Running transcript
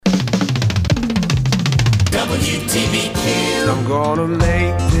I'm gonna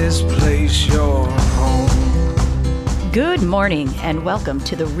make this place your home. Good morning and welcome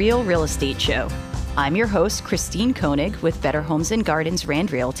to the Real Real Estate Show. I'm your host, Christine Koenig with Better Homes and Gardens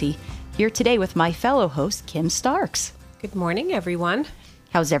Rand Realty, here today with my fellow host, Kim Starks. Good morning, everyone.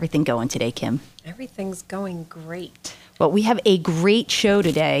 How's everything going today, Kim? Everything's going great. Well, we have a great show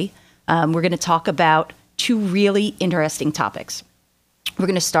today. We're going to talk about two really interesting topics. We're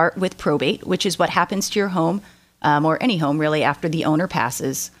going to start with probate, which is what happens to your home, or any home really, after the owner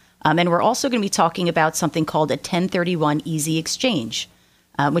passes. And we're also going to be talking about something called a 1031 EZ Exchange,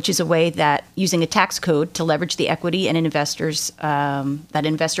 which is a way that using a tax code to leverage the equity and investors that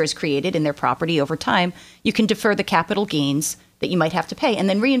investor has created in their property over time, you can defer the capital gains that you might have to pay and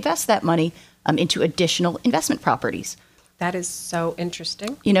then reinvest that money into additional investment properties. That is so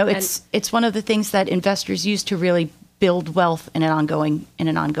interesting. You know, it's one of the things that investors use to really build wealth in an ongoing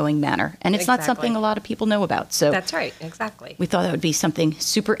manner. And it's not something a lot of people know about. So that's right, exactly. We thought that would be something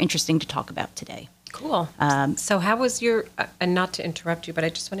super interesting to talk about today. Cool. So how was your, and not to interrupt you, but I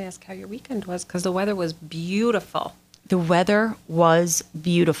just want to ask how your weekend was, because the weather was beautiful. The weather was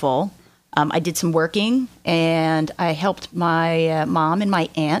beautiful. I did some working, and I helped my mom and my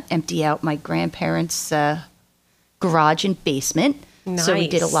aunt empty out my grandparents' garage and basement. Nice. So we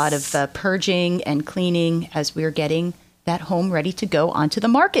did a lot of purging and cleaning as we were getting that home ready to go onto the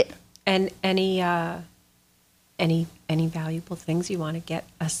market. And any valuable things you want to get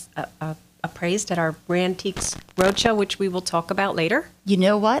us appraised at our Rantiques Roadshow, which we will talk about later? You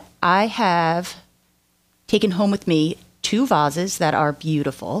know what? I have taken home with me 2 vases that are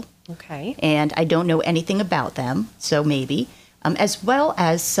beautiful. Okay. And I don't know anything about them, so maybe. As well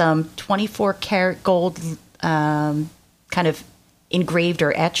as some 24 karat gold kind of engraved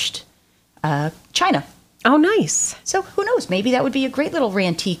or etched china. Oh, nice. So who knows? Maybe that would be a great little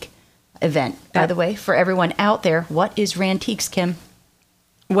Rantique event. By the way, for everyone out there, what is Rantiques, Kim?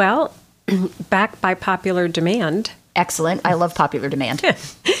 Well, backed by popular demand. Excellent. I love popular demand.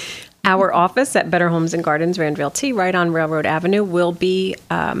 Our office at Better Homes and Gardens Rand Realty, right on Railroad Avenue, will be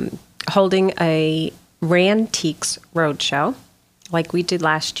holding a Rantiques Roadshow like we did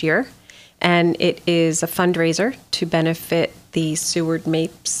last year. And it is a fundraiser to benefit the Seward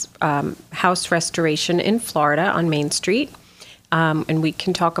Mapes house restoration in Florida on Main Street. And we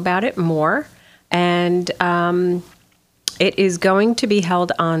can talk about it more. And it is going to be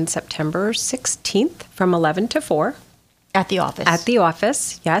held on September 16th from 11 to 4. At the office. At the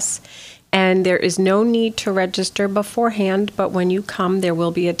office, yes. And there is no need to register beforehand, but when you come, there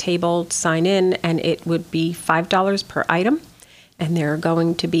will be a table, sign in, and it would be $5 per item. And there are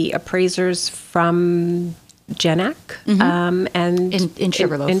going to be appraisers from Genac and in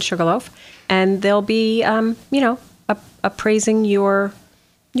Sugarloaf. In Sugarloaf. And they'll be, appraising your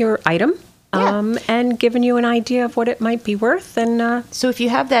item. And giving you an idea of what it might be worth. And so if you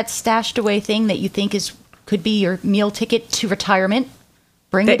have that stashed away thing that you think could be your meal ticket to retirement,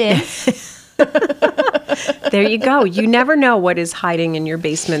 bring it in. There you go. You never know what is hiding in your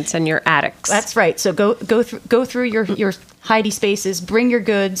basements and your attics. That's right. So go through your hidey spaces, bring your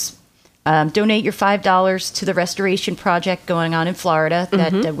goods, donate your $5 to the restoration project going on in Florida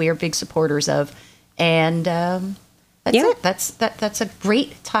that we are big supporters of, and that's it. That's a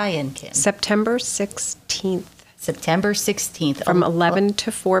great tie-in, Kim. September 16th. September 16th. From 11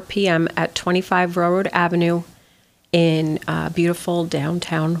 to 4 p.m. at 25 Railroad Avenue in beautiful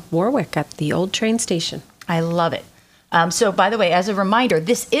downtown Warwick at the old train station. I love it. So, by the way, as a reminder,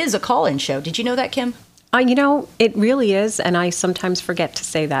 this is a call-in show. Did you know that, Kim? It really is, and I sometimes forget to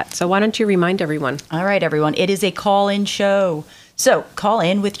say that. So why don't you remind everyone? All right, everyone. It is a call-in show. So call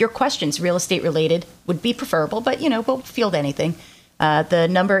in with your questions, real estate related would be preferable, but, we'll field anything. The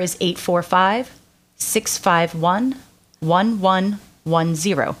number is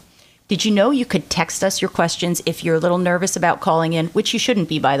 845-651-1110. Did you know you could text us your questions if you're a little nervous about calling in, which you shouldn't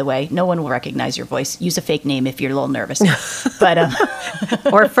be, by the way. No one will recognize your voice. Use a fake name if you're a little nervous. But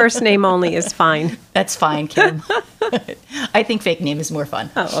or first name only is fine. That's fine, Kim. I think fake name is more fun.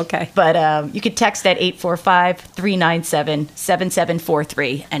 Oh, okay. But you could text at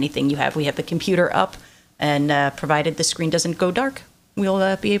 845-397-7743. Anything you have. We have the computer up, and provided the screen doesn't go dark,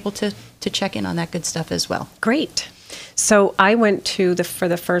 we'll be able to check in on that good stuff as well. Great. So I went for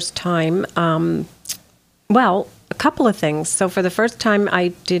the first time, a couple of things. So for the first time, I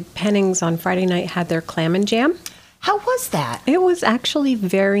did Pennings on Friday night, had their clam and jam. How was that? It was actually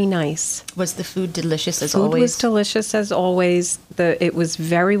very nice. Was the food delicious as always? Food was delicious as always. It was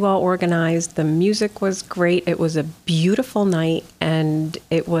very well organized. The music was great. It was a beautiful night, and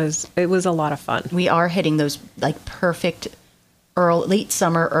it was a lot of fun. We are hitting those like perfect late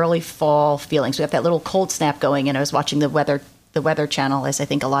summer, early fall feelings. We have that little cold snap going, and I was watching the Weather Channel, as I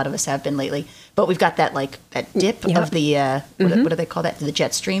think a lot of us have been lately. But we've got that that dip of the what do they call that? The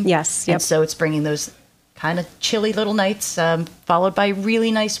jet stream. Yes. And so it's bringing those kind of chilly little nights, followed by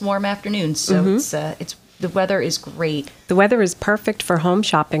really nice warm afternoons. So it's the weather is great. The weather is perfect for home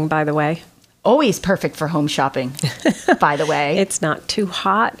shopping, by the way. Always perfect for home shopping, by the way. It's not too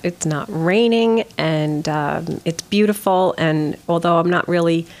hot. It's not raining, and it's beautiful. And although I'm not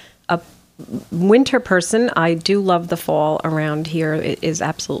really a winter person, I do love the fall around here. It is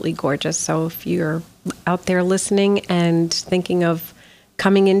absolutely gorgeous. So if you're out there listening and thinking of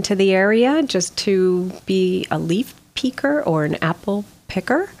coming into the area just to be a leaf peeker or an apple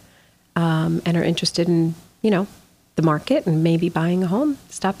picker, and are interested in, the market and maybe buying a home,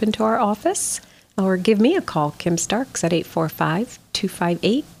 stop into our office or give me a call, Kim Starks, at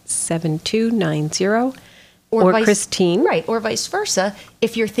 845-258-7290, or Christine. Right, or vice versa.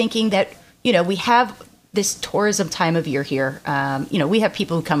 If you're thinking that, we have this tourism time of year here. We have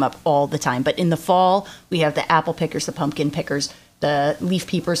people who come up all the time, but in the fall, we have the apple pickers, the pumpkin pickers, the leaf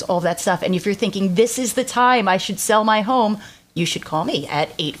peepers, all that stuff. And if you're thinking this is the time I should sell my home, you should call me at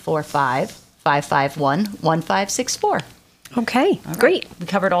 845-551-1564. Okay, great. We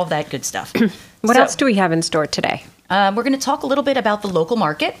covered all of that good stuff. What else do we have in store today? We're going to talk a little bit about the local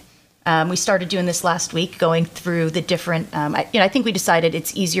market. We started doing this last week, going through the different, I think we decided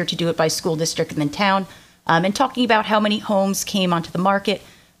it's easier to do it by school district than town, and talking about how many homes came onto the market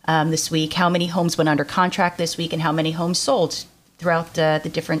this week, how many homes went under contract this week, and how many homes sold throughout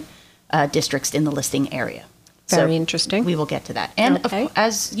the different districts in the listing area. Very interesting. We will get to that. And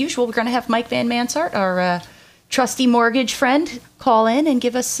as usual, we're going to have Mike Van Mansart, our trusty mortgage friend, call in and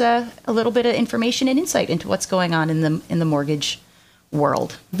give us a little bit of information and insight into what's going on in the mortgage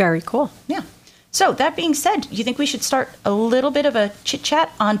world. Very cool. Yeah. So that being said, do you think we should start a little bit of a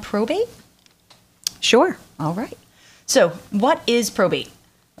chit-chat on probate? Sure. All right. So what is probate?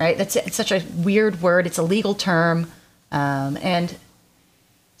 Right? It's such a weird word. It's a legal term, and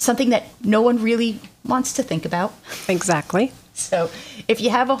something that no one really wants to think about. Exactly. So if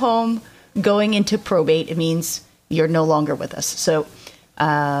you have a home going into probate, it means you're no longer with us. So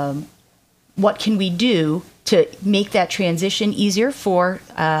what can we do to make that transition easier for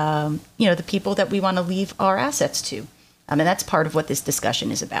the people that we want to leave our assets to? And that's part of what this discussion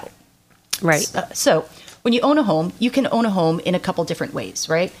is about. Right. So when you own a home, you can own a home in a couple different ways,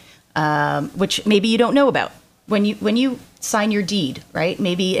 right? Which maybe you don't know about. When you sign your deed, right?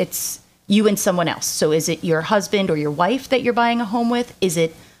 Maybe it's you and someone else. So is it your husband or your wife that you're buying a home with? Is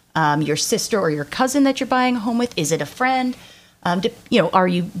it your sister or your cousin that you're buying a home with? Is it a friend? Are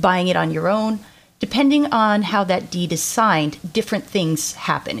you buying it on your own? Depending on how that deed is signed, different things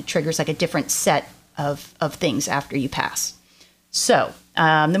happen. It triggers like a different set of things after you pass. So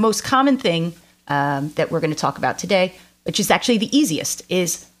the most common thing that we're going to talk about today, which is actually the easiest,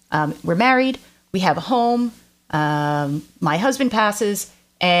 is we're married, we have a home, my husband passes,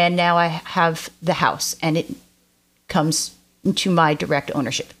 and now I have the house, and it comes into my direct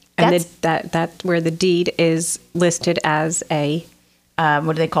ownership. And that's where the deed is listed as a...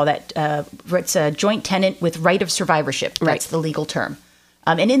 what do they call that? It's a joint tenant with right of survivorship. That's Right. the legal term.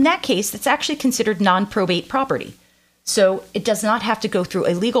 And in that case, it's actually considered non-probate property. So it does not have to go through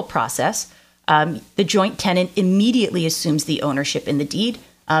a legal process. The joint tenant immediately assumes the ownership in the deed,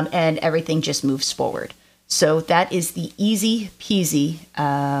 and everything just moves forward. So that is the easy peasy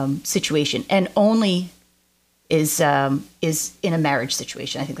situation, and only is in a marriage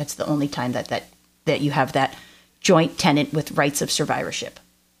situation. I think that's the only time that you have that joint tenant with rights of survivorship.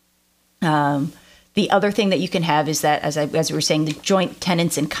 The other thing that you can have is that, as we were saying, the joint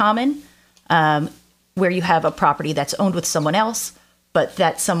tenants in common, where you have a property that's owned with someone else, but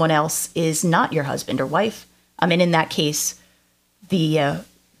that someone else is not your husband or wife. And in that case, the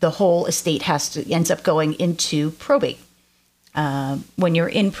whole estate ends up going into probate. When you're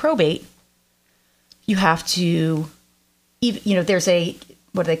in probate, you have to, there's a,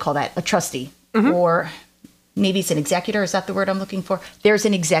 what do they call that? A trustee, or maybe it's an executor. Is that the word I'm looking for? There's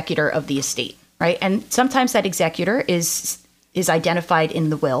an executor of the estate, right? And sometimes that executor is identified in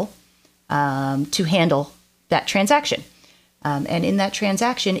the will to handle that transaction. And in that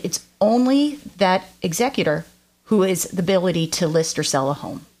transaction, it's only that executor who has the ability to list or sell a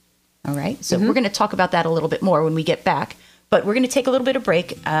home. All right. So we're going to talk about that a little bit more when we get back. But we're going to take a little bit of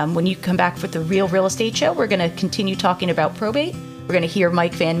break. When you come back with the Real Real Estate Show, we're going to continue talking about probate. We're going to hear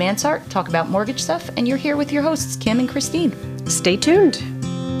Mike Van Mansart talk about mortgage stuff. And you're here with your hosts, Kim and Christine. Stay tuned.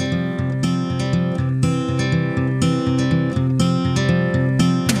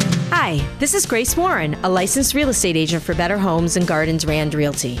 Hi, This is Grace Warren, a licensed real estate agent for Better Homes and Gardens Rand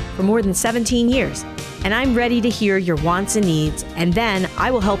Realty for more than 17 years. And I'm ready to hear your wants and needs, and then I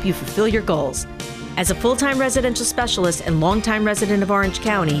will help you fulfill your goals. As a full-time residential specialist and longtime resident of Orange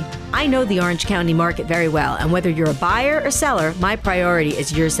County, I know the Orange County market very well, and whether you're a buyer or seller, my priority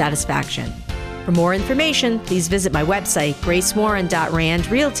is your satisfaction. For more information, please visit my website,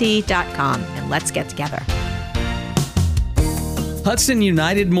 gracewarren.randrealty.com, and let's get together. Hudson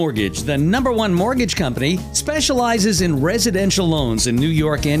United Mortgage, the #1 mortgage company, specializes in residential loans in New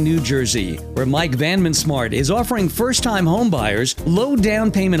York and New Jersey, where Mike Vanman Smart is offering first-time home buyers low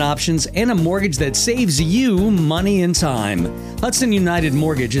down payment options and a mortgage that saves you money and time. Hudson United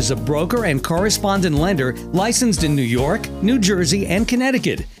Mortgage is a broker and correspondent lender licensed in New York, New Jersey, and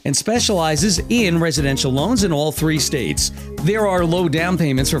Connecticut, and specializes in residential loans in all 3 states. There are low down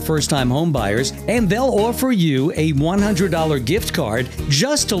payments for first-time home buyers, and they'll offer you a $100 gift card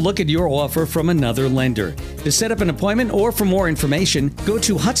just to look at your offer from another lender. To set up an appointment or for more information, go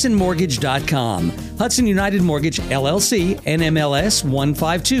to hudsonmortgage.com. Hudson United Mortgage, LLC, NMLS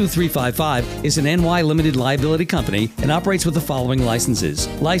 152355, is an NY limited liability company and operates with the following licenses.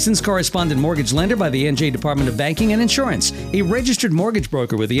 Licensed correspondent mortgage lender by the NJ Department of Banking and Insurance, a registered mortgage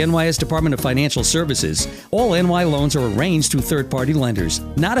broker with the NYS Department of Financial Services. All NY loans are arranged through third-party lenders,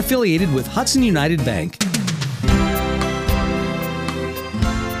 not affiliated with Hudson United Bank.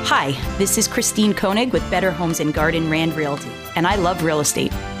 Hi, this is Christine Koenig with Better Homes and Garden Rand Realty, and I love real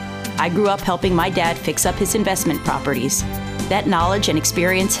estate. I grew up helping my dad fix up his investment properties. That knowledge and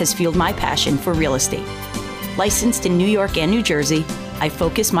experience has fueled my passion for real estate. Licensed in New York and New Jersey, I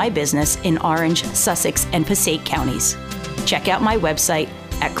focus my business in Orange, Sussex, and Passaic counties. Check out my website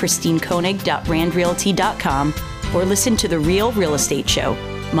at christinekoenig.randrealty.com or listen to The Real Real Estate Show,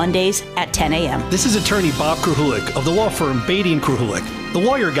 Mondays at 10 a.m. This is attorney Bob Krahulik of the law firm Beatty & Krahulik, the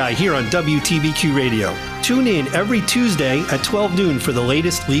lawyer guy here on WTBQ Radio. Tune in every Tuesday at 12 noon for the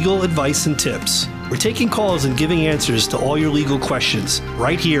latest legal advice and tips. We're taking calls and giving answers to all your legal questions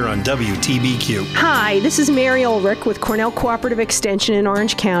right here on WTBQ. Hi, this is Mary Ulrich with Cornell Cooperative Extension in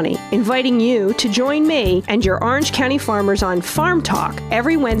Orange County, inviting you to join me and your Orange County farmers on Farm Talk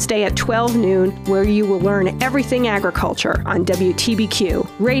every Wednesday at 12 noon, where you will learn everything agriculture on WTBQ,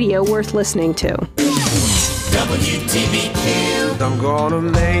 radio worth listening to. WTBQ. I'm gonna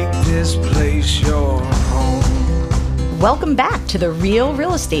make this place your home. Welcome back to The Real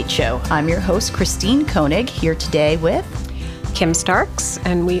Real Estate Show. I'm your host, Christine Koenig, here today with Kim Starks,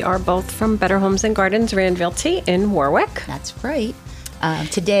 and we are both from Better Homes and Gardens Rand Realty in Warwick. That's right.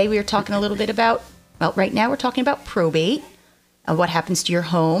 Today we are talking a little bit about, well, right now we're talking about probate, what happens to your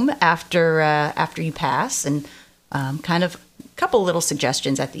home after you pass, and kind of a couple little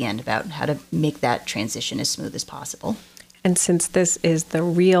suggestions at the end about how to make that transition as smooth as possible. And since this is the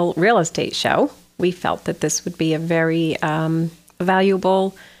Real Real Estate Show, we felt that this would be a very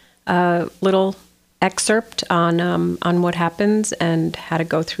valuable little excerpt on what happens and how to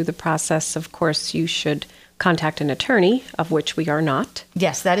go through the process. Of course, you should contact an attorney, of which we are not.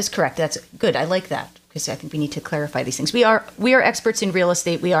 Yes, that is correct. That's good. I like that because I think we need to clarify these things. We are experts in real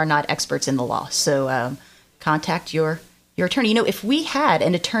estate. We are not experts in the law. So contact your attorney. You know, if we had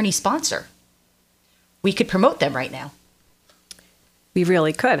an attorney sponsor, we could promote them right now. We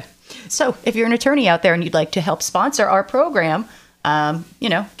really could. So if you're an attorney out there and you'd like to help sponsor our program,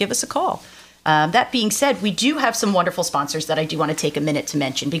 give us a call. That being said, we do have some wonderful sponsors that I do want to take a minute to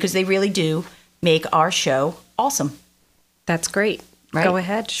mention because they really do make our show awesome. That's great. Right? Go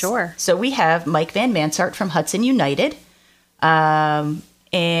ahead. Sure. So we have Mike Van Mansart from Hudson United, and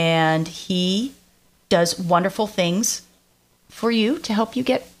he does wonderful things for you to help you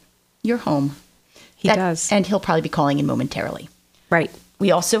get your home. He does. And he'll probably be calling in momentarily. Right.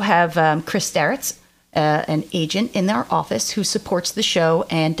 We also have Chris Starretts, an agent in our office who supports the show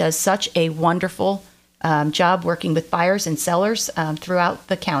and does such a wonderful job working with buyers and sellers throughout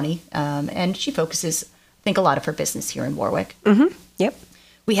the county. And she focuses, I think, a lot of her business here in Warwick. Mm-hmm. Yep.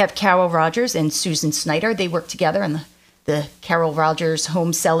 We have Carol Rogers and Susan Snyder. They work together on the Carol Rogers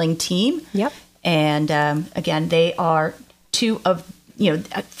home selling team. Yep. And again, they are two of,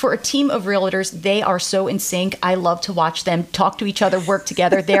 for a team of realtors, they are so in sync. I love to watch them talk to each other, work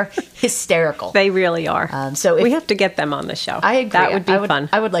together. They're hysterical. They really are. So we have to get them on the show. I agree. That would be fun.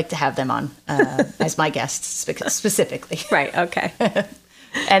 I would like to have them on as my guests specifically. Right. Okay.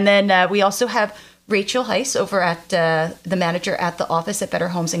 And then we also have Rachel Heiss over at the manager at the office at Better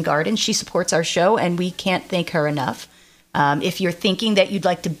Homes and Gardens. She supports our show, and we can't thank her enough. If you're thinking that you'd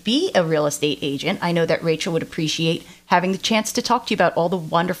like to be a real estate agent, I know that Rachel would appreciate having the chance to talk to you about all the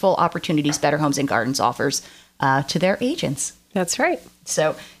wonderful opportunities Better Homes and Gardens offers to their agents. That's right.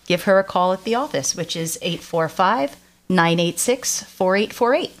 So give her a call at the office, which is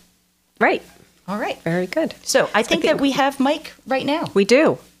 845-986-4848. Right. All right. Very good. So I think that we have Mike right now. We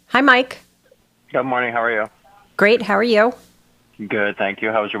do. Hi, Mike. Good morning. How are you? Great. How are you? Good, thank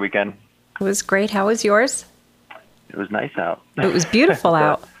you. How was your weekend? It was great. How was yours? It was nice out. It was beautiful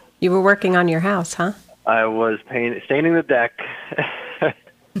out. You were working on your house, huh? I was staining the deck. That's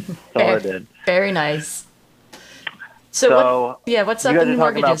all I did. Very nice. So what's up in the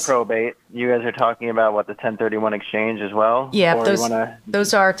mortgages? You guys are talking about probate. You guys are talking about, the 1031 exchange as well? Yeah, Or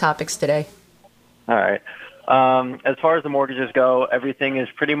those are our topics today. All right. As far as the mortgages go, everything is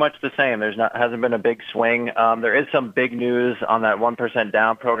pretty much the same. Hasn't been a big swing. There is some big news on that 1%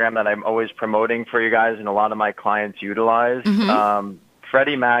 down program that I'm always promoting for you guys, and a lot of my clients utilize. Mm-hmm.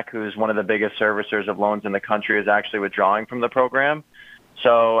 Freddie Mac, who's one of the biggest servicers of loans in the country, is actually withdrawing from the program.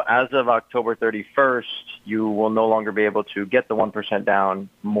 So as of October 31st, you will no longer be able to get the 1% down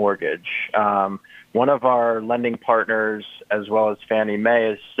mortgage. One of our lending partners, as well as Fannie Mae,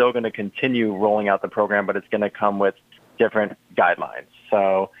 is still going to continue rolling out the program, but it's going to come with different guidelines.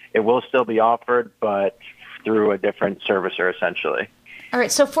 So it will still be offered, but through a different servicer, essentially. All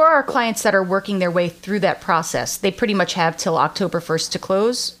right. So for our clients that are working their way through that process, they pretty much have till October 1st to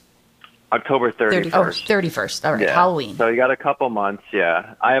close? October 31st. Oh, 31st. All right. Yeah. Halloween. So you got a couple months,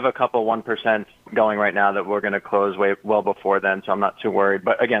 yeah. I have a couple 1% going right now that we're going to close well before then, so I'm not too worried.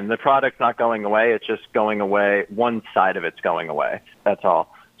 But again, the product's not going away. It's just going away. One side of it's going away. That's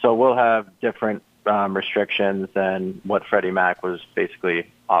all. So we'll have different restrictions than what Freddie Mac was basically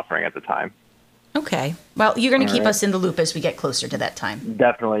offering at the time. Okay. Well, you're going to keep us in the loop as we get closer to that time.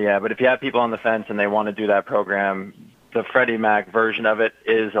 Definitely, yeah. But if you have people on the fence and they want to do that program, the Freddie Mac version of it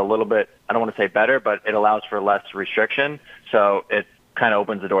is a little bit, I don't want to say better, but it allows for less restriction. So it kind of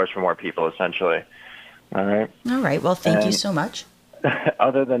opens the doors for more people, essentially. All right. All right. Well, thank you so much.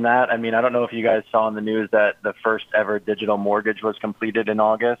 Other than that, I mean, I don't know if you guys saw in the news that the first ever digital mortgage was completed in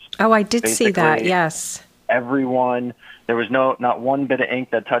August. Oh, I did see that. Yes. Everyone, there was not one bit of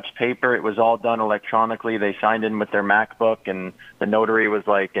ink that touched paper. It was all done electronically. They signed in with their MacBook, and the notary was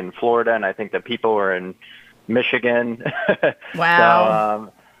like in Florida, and I think the people were in Michigan. Wow.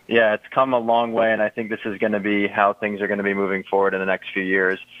 So, yeah, it's come a long way, and I think this is going to be how things are going to be moving forward in the next few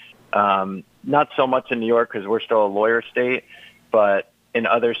years. Not so much in New York because we're still a lawyer state, but in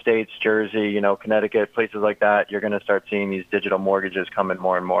other states, Jersey, Connecticut, places like that, you're going to start seeing these digital mortgages come in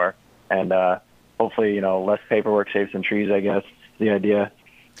more and more. And hopefully, less paperwork saves some trees, I guess, is the idea.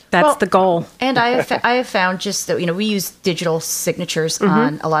 That's the goal. And I have found just that, we use digital signatures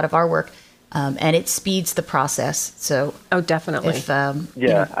on a lot of our work. And it speeds the process. So, definitely. If, I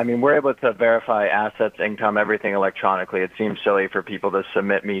mean, we're able to verify assets, income, everything electronically. It seems silly for people to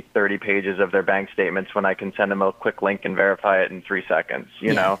submit me 30 pages of their bank statements when I can send them a quick link and verify it in 3 seconds,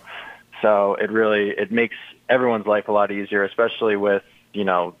 you know? So it makes everyone's life a lot easier, especially with,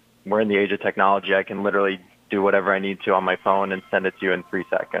 we're in the age of technology. I can literally do whatever I need to on my phone and send it to you in 3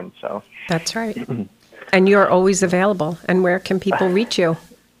 seconds. So that's right. And you're always available. And where can people reach you?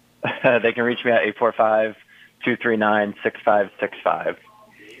 They can reach me at 845-239-6565.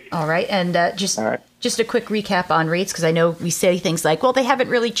 All right. And just a quick recap on rates, because I know we say things like, well, they haven't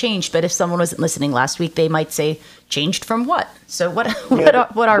really changed. But if someone wasn't listening last week, they might say, changed from what? So what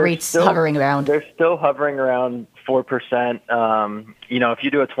are rates hovering around? They're still hovering around 4%. If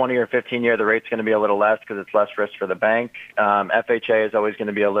you do a 20 or 15 year, the rate's going to be a little less because it's less risk for the bank. FHA is always going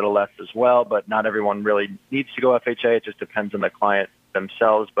to be a little less as well, but not everyone really needs to go FHA. It just depends on the client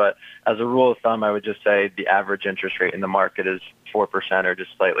themselves. But as a rule of thumb, I would just say the average interest rate in the market is 4% or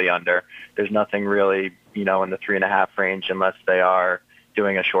just slightly under. There's nothing really, in the 3.5 range unless they are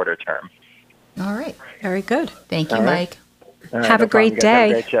doing a shorter term. All right. Very good. Thank you, Mike. Right, have a great day. Have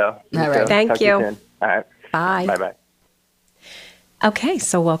a great show. All right. Thank you. All right. Bye. Bye-bye. Okay,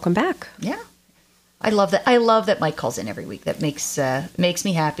 so welcome back. Yeah. I love that Mike calls in every week. That makes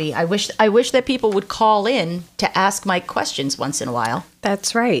me happy. I wish that people would call in to ask Mike questions once in a while.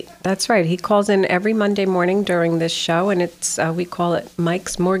 That's right. He calls in every Monday morning during this show, and it's we call it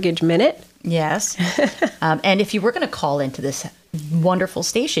Mike's Mortgage Minute. Yes. And if you were going to call into this wonderful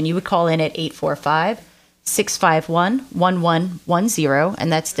station, you would call in at 845-651-1110,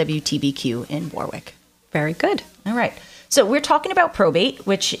 and that's WTBQ in Warwick. Very good. All right. So we're talking about probate,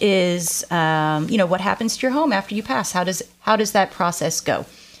 which is, what happens to your home after you pass. How does that process go?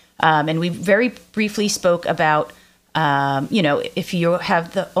 And we very briefly spoke about, if you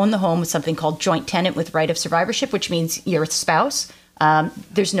own the home with something called joint tenant with right of survivorship, which means you're a spouse,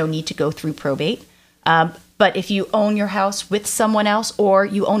 there's no need to go through probate. But if you own your house with someone else, or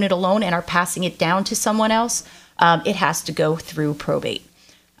you own it alone and are passing it down to someone else, it has to go through probate.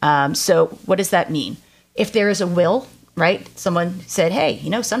 So what does that mean? If there is a will, right? Someone said, hey,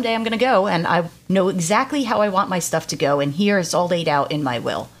 someday I'm going to go and I know exactly how I want my stuff to go. And here it's all laid out in my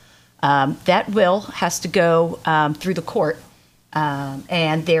will. That will has to go through the court.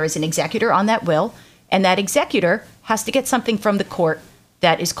 And there is an executor on that will. And that executor has to get something from the court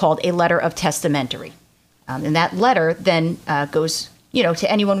that is called a letter of testamentary. And that letter then goes,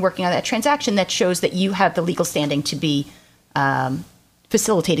 to anyone working on that transaction that shows that you have the legal standing to be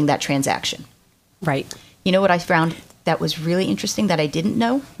facilitating that transaction. Right. You know what I found that was really interesting that I didn't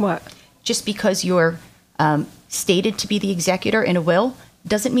know? What? Just because you're stated to be the executor in a will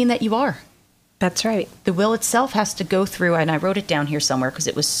doesn't mean that you are. That's right. The will itself has to go through, and I wrote it down here somewhere because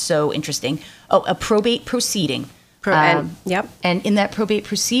it was so interesting. A probate proceeding. Yep. And in that probate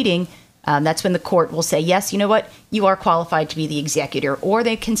proceeding, that's when the court will say, yes, you know what, you are qualified to be the executor. Or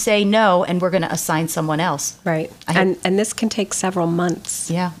they can say no, and we're going to assign someone else. Right. And this can take several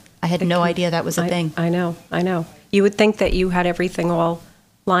months. Yeah. I had no idea that was a thing. I know. You would think that you had everything all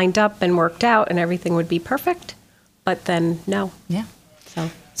lined up and worked out and everything would be perfect, but then no. Yeah.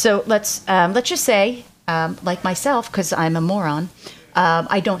 So let's just say, like myself, because I'm a moron,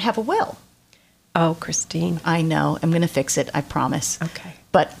 I don't have a will. Oh, Christine. I know. I'm going to fix it. I promise. Okay.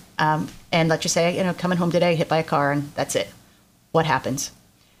 But, and let's just say, coming home today, hit by a car, and that's it. What happens?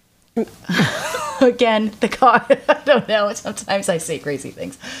 Again, the car, I don't know. Sometimes I say crazy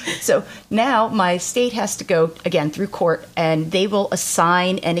things. So now my state has to go, again, through court, and they will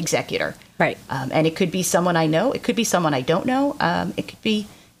assign an executor. Right. And it could be someone I know. It could be someone I don't know. It could be,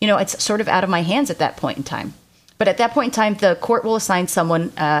 it's sort of out of my hands at that point in time. But at that point in time, the court will assign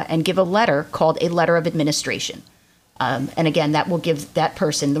someone and give a letter called a letter of administration. And again, that will give that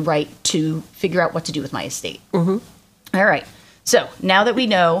person the right to figure out what to do with my estate. Mm-hmm. All right. So now that we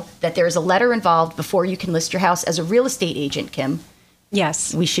know that there is a letter involved before you can list your house as a real estate agent, Kim.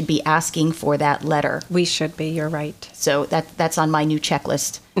 Yes. We should be asking for that letter. We should be. You're right. So that's on my new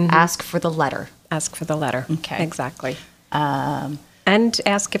checklist. Mm-hmm. Ask for the letter. Ask for the letter. Okay. Exactly. And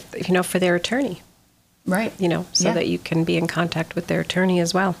ask if for their attorney. Right. So that you can be in contact with their attorney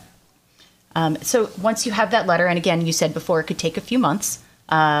as well. So once you have that letter, and again, you said before it could take a few months.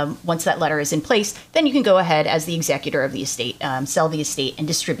 Once that letter is in place, then you can go ahead as the executor of the estate, sell the estate, and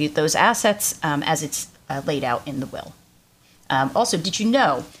distribute those assets as it's laid out in the will. Also, did you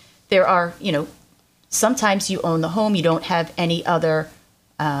know there are, sometimes you own the home, you don't have any other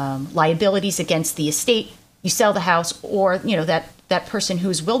liabilities against the estate. You sell the house, or, that person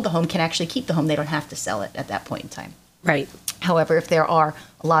who's willed the home can actually keep the home. They don't have to sell it at that point in time. Right. However, if there are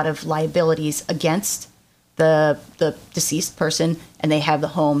a lot of liabilities against the deceased person and they have the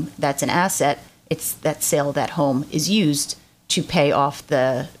home that's an asset, it's that sale of that home is used to pay off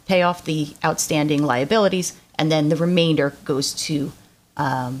the outstanding liabilities, and then the remainder goes to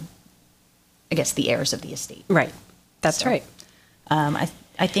the heirs of the estate. Right. That's right.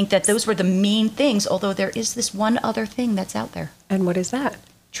 I think that those were the main things, although there is this one other thing that's out there. And what is that?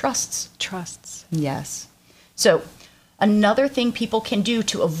 Trusts. Trusts. Yes. So another thing people can do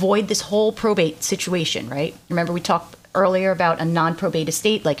to avoid this whole probate situation, right? Remember we talked earlier about a non-probate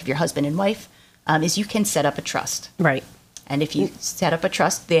estate, like if you're husband and wife, is you can set up a trust. Right. And if you set up a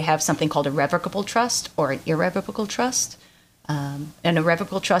trust, they have something called a revocable trust or an irrevocable trust. An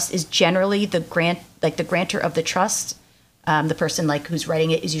irrevocable trust is generally the grantor of the trust. The person who's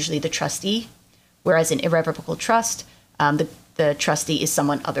writing it is usually the trustee, whereas an irrevocable trust, the trustee is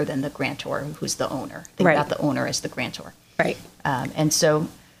someone other than the grantor, who's the owner. Think about the owner as the grantor. Right. And so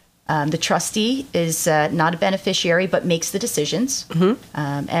the trustee is not a beneficiary, but makes the decisions. Mm-hmm.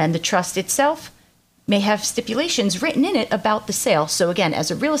 And the trust itself may have stipulations written in it about the sale. So again,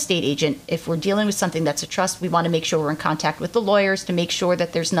 as a real estate agent, if we're dealing with something that's a trust, we want to make sure we're in contact with the lawyers to make sure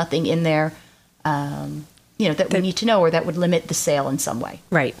that there's nothing in there that we need to know or that would limit the sale in some way.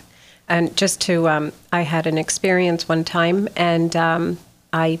 Right. And just to, I had an experience one time, and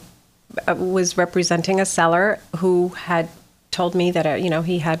I was representing a seller who had told me that,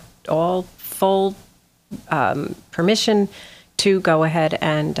 he had all full permission to go ahead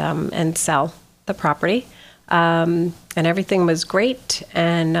and sell the property. And everything was great.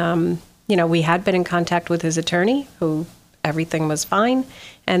 And, we had been in contact with his attorney, who everything was fine.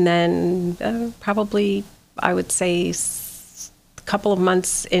 And then probably, I would say, a couple of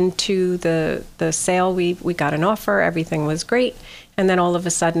months into the sale, we got an offer. Everything was great. And then all of a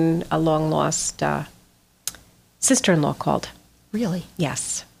sudden, a long-lost sister-in-law called. Really?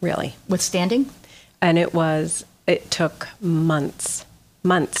 Yes, really. Withstanding? And it took months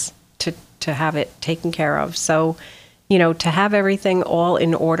to have it taken care of. So, to have everything all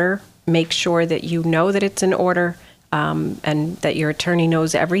in order make sure that you know that it's in order and that your attorney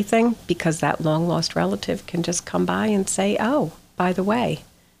knows everything, because that long-lost relative can just come by and say, oh, by the way,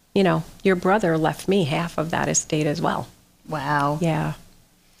 your brother left me half of that estate as well. Wow. Yeah.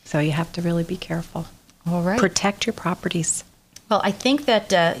 So you have to really be careful. All right. Protect your properties. Well, I think that,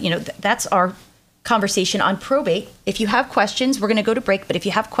 that's our conversation on probate. If you have questions, we're going to go to break, but if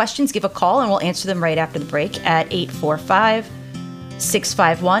you have questions, give a call and we'll answer them right after the break at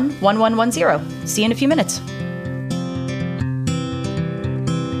 845-651-1110. See you in a few minutes.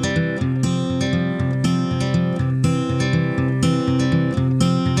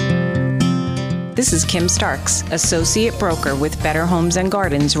 This is Kim Starks, Associate Broker with Better Homes and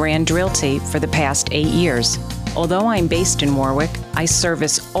Gardens Rand Realty for the past 8 years. Although I'm based in Warwick, I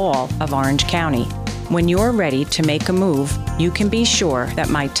service all of Orange County. When you're ready to make a move, you can be sure that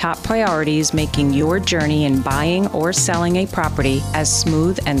my top priority is making your journey in buying or selling a property as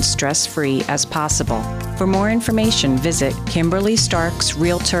smooth and stress-free as possible. For more information, visit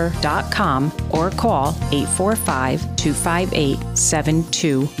KimberlyStarksRealtor.com or call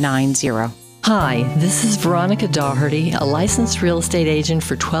 845-258-7290. Hi, this is Veronica Daugherty, a licensed real estate agent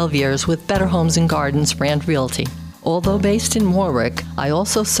for 12 years with Better Homes and Gardens Rand Realty. Although based in Warwick, I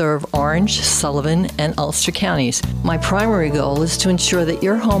also serve Orange, Sullivan, and Ulster counties. My primary goal is to ensure that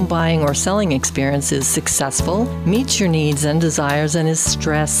your home buying or selling experience is successful, meets your needs and desires, and is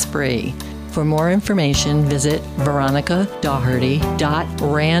stress-free. For more information, visit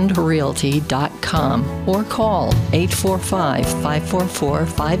veronica.daugherty.randrealty.com or call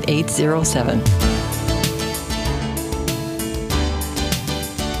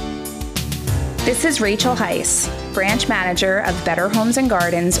 845-544-5807. This is Rachel Heiss, Branch Manager of Better Homes and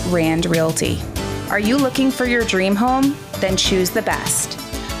Gardens Rand Realty. Are you looking for your dream home? Then choose the best,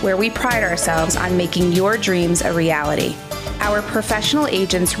 where we pride ourselves on making your dreams a reality. Our professional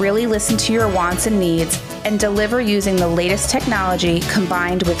agents really listen to your wants and needs and deliver using the latest technology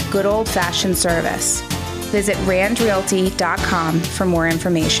combined with good old-fashioned service. Visit randrealty.com for more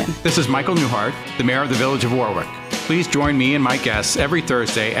information. This is Michael Newhart, the Mayor of the Village of Warwick. Please join me and my guests every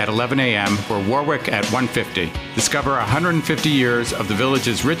Thursday at 11 a.m. for Warwick at 150. Discover 150 years of the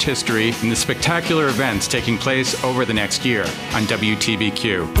village's rich history and the spectacular events taking place over the next year on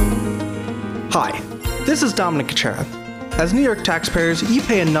WTBQ. Hi, this is Dominic Kuchera. As New York taxpayers, you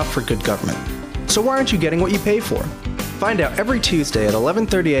pay enough for good government. So why aren't you getting what you pay for? Find out every Tuesday at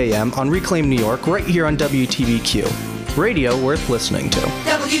 11:30 a.m. on Reclaim New York right here on WTBQ. Radio worth listening to.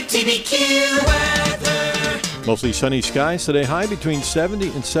 WTBQ weather. Mostly sunny skies today, high between 70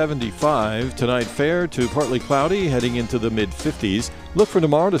 and 75. Tonight, fair to partly cloudy, heading into the mid-50s. Look for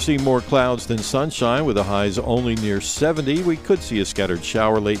tomorrow to see more clouds than sunshine, with the highs only near 70. We could see a scattered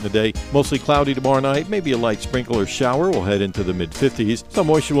shower late in the day. Mostly cloudy tomorrow night, maybe a light sprinkle or shower. We'll head into the mid-50s. Some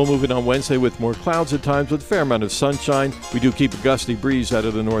moisture will move in on Wednesday with more clouds at times with a fair amount of sunshine. We do keep a gusty breeze out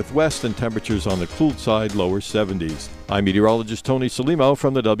of the northwest and temperatures on the cool side, lower 70s. I'm meteorologist Tony Salimo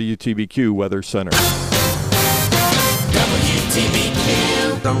from the WTBQ Weather Center.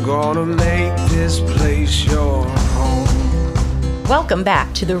 WTBQ. I'm gonna make this place your home. Welcome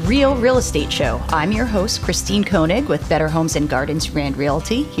back to the Real Real Estate Show. I'm your host, Christine Koenig with Better Homes and Gardens Rand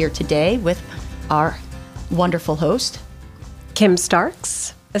Realty, here today with our wonderful host, Kim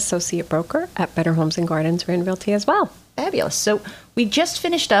Starks, Associate Broker at Better Homes and Gardens Rand Realty as well. Fabulous. So we just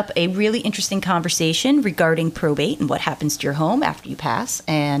finished up a really interesting conversation regarding probate and what happens to your home after you pass.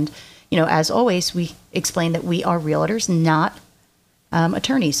 And, as always, we explain that we are realtors, not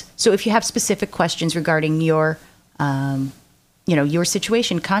attorneys. So if you have specific questions regarding your your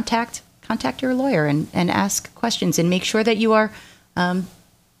situation, contact your lawyer and ask questions and make sure that you are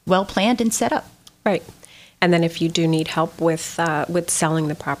well planned and set up. Right. And then if you do need help with selling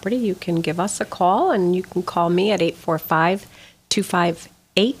the property, you can give us a call, and you can call me at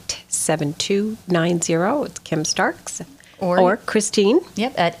 845-258-7290. It's Kim Starks. Or Christine.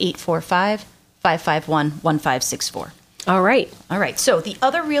 Yep, at 845-551-1564. All right. So the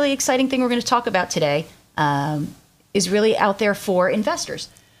other really exciting thing we're going to talk about today is really out there for investors.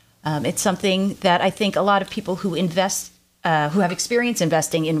 It's something that I think a lot of people who invest, who have experience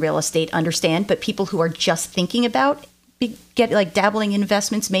investing in real estate understand, but people who are just thinking about dabbling in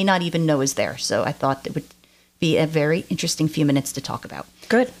investments may not even know is there. So I thought it would be a very interesting few minutes to talk about.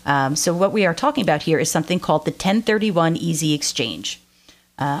 Good. So what we are talking about here is something called the 1031 EZ Exchange.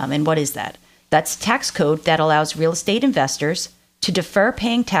 And what is that? That's a tax code that allows real estate investors to defer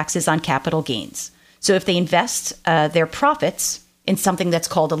paying taxes on capital gains. So if they invest their profits in something that's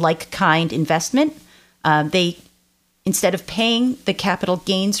called a like-kind investment, they, instead of paying the capital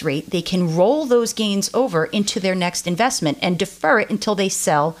gains rate, they can roll those gains over into their next investment and defer it until they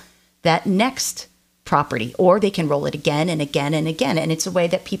sell that next property, or they can roll it again and again and again. And it's a way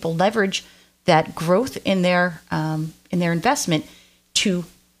that people leverage that growth in their investment to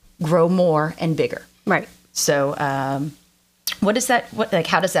grow more and bigger. Right. So, how does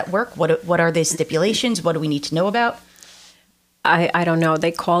that work? What are the stipulations? What do we need to know about? I don't know.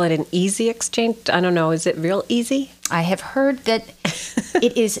 They call it an EZ Exchange. I don't know. Is it real easy? I have heard that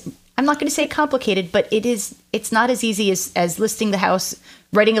it is. I'm not going to say complicated, but it's not as easy as listing the house,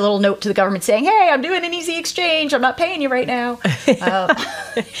 writing a little note to the government saying, "Hey, I'm doing an EZ Exchange. I'm not paying you right now."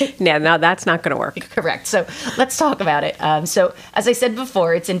 Yeah, no, that's not going to work. Correct. So let's talk about it. So as I said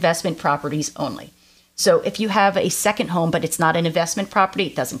before, it's investment properties only. So if you have a second home, but it's not an investment property,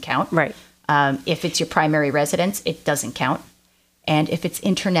 it doesn't count. Right. If it's your primary residence, it doesn't count. And if it's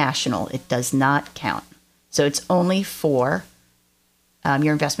international, it does not count. So it's only for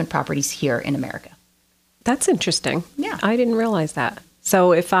your investment properties here in America. That's interesting. Yeah. I didn't realize that.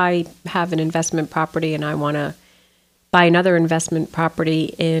 So if I have an investment property and I want to buy another investment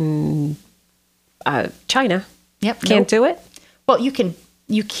property in China, can't do it? Well,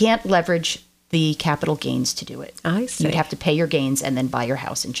 you can't leverage the capital gains to do it. I see. You'd have to pay your gains and then buy your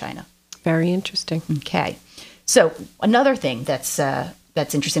house in China. Very interesting. Okay. So another thing that's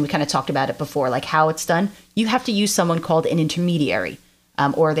interesting, we kind of talked about it before, like how it's done. You have to use someone called an intermediary,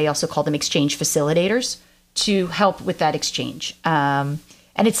 or they also call them exchange facilitators, to help with that exchange. And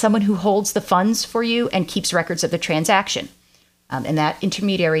it's someone who holds the funds for you and keeps records of the transaction. And that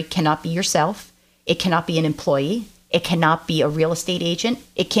intermediary cannot be yourself. It cannot be an employee. It cannot be a real estate agent.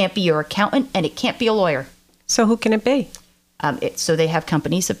 It can't be your accountant, and it can't be a lawyer. So who can it be? So they have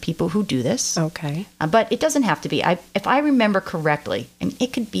companies of people who do this. Okay. But it doesn't have to be. If I remember correctly, and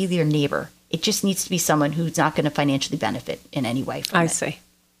it could be their neighbor. It just needs to be someone who's not going to financially benefit in any way from I it. see.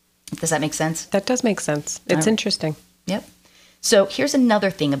 Does that make sense? That does make sense. It's interesting. Yep. So here's another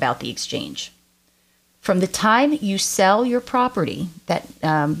thing about the exchange. From the time you sell your property, that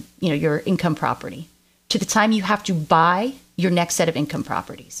your income property, to the time you have to buy your next set of income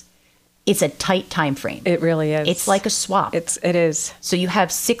properties, it's a tight time frame. It really is. It's like a swap. It is. So you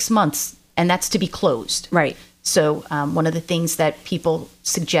have 6 months, and that's to be closed. Right. So one of the things that people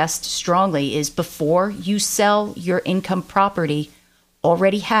suggest strongly is before you sell your income property,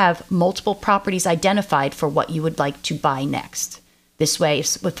 already have multiple properties identified for what you would like to buy next. This way,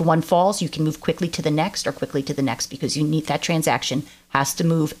 if one falls, you can move quickly to the next or quickly to the next, because you need that transaction has to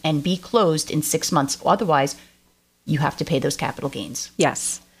move and be closed in 6 months. Otherwise, you have to pay those capital gains.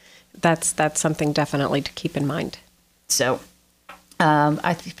 Yes. That's something definitely to keep in mind. So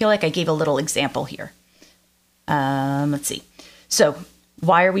I feel like I gave a little example here. Let's see. So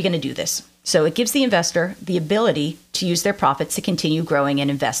why are we going to do this? So it gives the investor the ability to use their profits to continue growing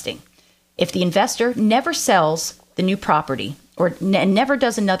and investing. If the investor never sells the new property or never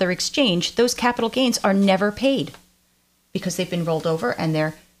does another exchange, those capital gains are never paid because they've been rolled over and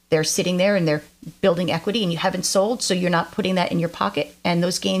they're sitting there and they're building equity, and you haven't sold, so you're not putting that in your pocket, and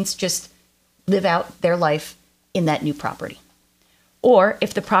those gains just live out their life in that new property. Or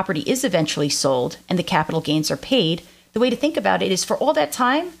if the property is eventually sold and the capital gains are paid, the way to think about it is for all that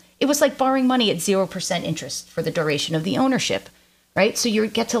time, it was like borrowing money at 0% interest for the duration of the ownership, right? So you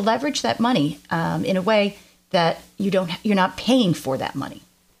get to leverage that money in a way that you're not paying for that money.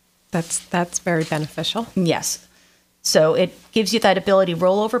 That's very beneficial. Yes. So it gives you that ability to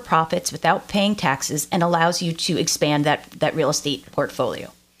roll over profits without paying taxes and allows you to expand that real estate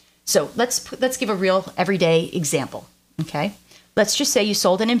portfolio. So let's give a real everyday example, okay? Let's just say you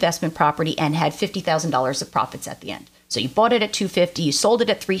sold an investment property and had $50,000 of profits at the end. So you bought it at $250,000, you sold it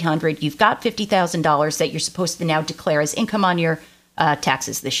at $300,000, you've got $50,000 that you're supposed to now declare as income on your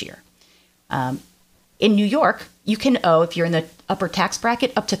taxes this year. In New York, you can owe, if you're in the upper tax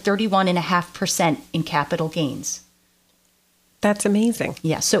bracket, up to 31.5% in capital gains. That's amazing.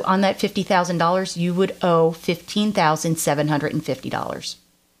 Yeah. So on that $50,000, you would owe $15,750.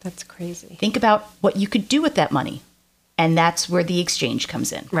 That's crazy. Think about what you could do with that money. And that's where the exchange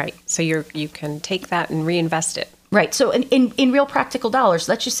comes in. Right. So you can take that and reinvest it. Right. So in real practical dollars,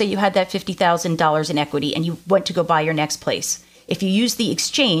 let's just say you had that $50,000 in equity and you went to go buy your next place. If you use the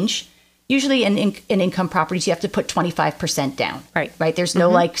exchange, usually in income properties, you have to put 25% down. Right. Right. There's no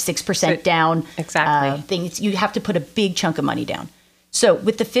like 6% down. Exactly. Things. You have to put a big chunk of money down. So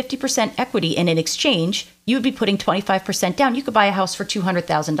with the 50% equity in an exchange, you would be putting 25% down. You could buy a house for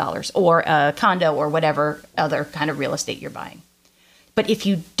 $200,000 or a condo or whatever other kind of real estate you're buying. But if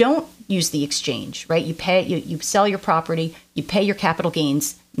you don't use the exchange, right, you sell your property, you pay your capital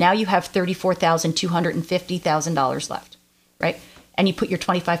gains, now you have $34,250,000 left, right? And you put your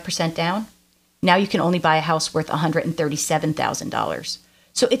 25% down, now you can only buy a house worth $137,000.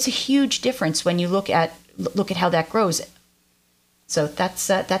 So it's a huge difference when you look at how that grows. So that's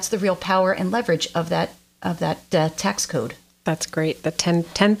the real power and leverage of that tax code. That's great. The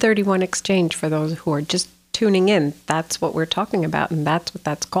 1031 exchange, for those who are just tuning in, that's what we're talking about, and that's what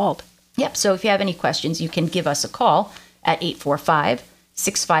that's called. Yep. So if you have any questions, you can give us a call at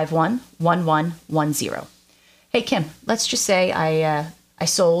 845-651-1110. Hey, Kim, let's just say I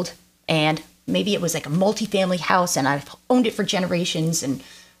sold, and maybe it was like a multifamily house, and I've owned it for generations, and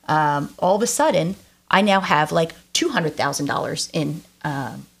all of a sudden, I now have like $200,000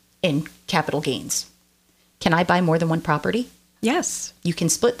 in capital gains. Can I buy more than one property? Yes. You can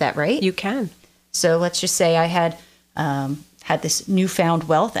split that, right? You can. So let's just say I had this newfound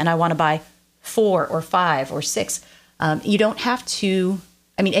wealth, and I want to buy 4 or 5 or 6. You don't have to.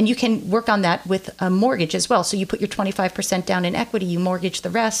 I mean, and you can work on that with a mortgage as well. So you put your 25% down in equity, you mortgage the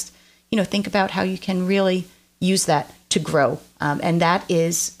rest. Think about how you can really use that to grow. And that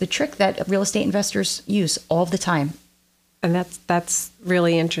is the trick that real estate investors use all the time. And that's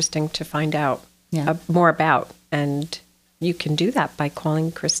really interesting to find out more about. And you can do that by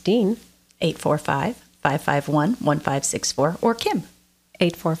calling Christine. 845-551-1564 or Kim.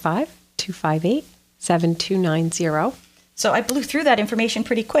 845-258-7290. So I blew through that information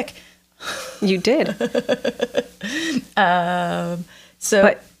pretty quick. You did.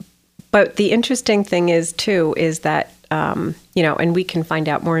 So, but the interesting thing is that, and we can find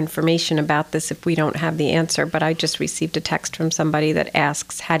out more information about this if we don't have the answer, but I just received a text from somebody that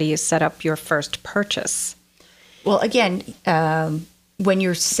asks, how do you set up your first purchase? Well, again, when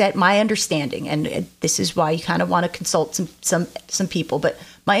you're set, my understanding, and this is why you kind of want to consult some people, but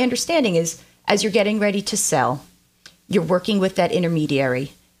my understanding is as you're getting ready to sell, you're working with that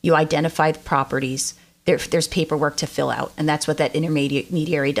intermediary, you identify the properties, there's paperwork to fill out, and that's what that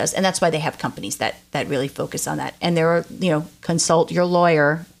intermediary does. And that's why they have companies that really focus on that. And there are, consult your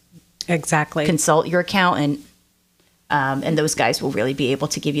lawyer. Exactly. Consult your accountant. And those guys will really be able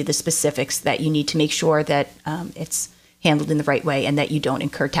to give you the specifics that you need to make sure that it's handled in the right way and that you don't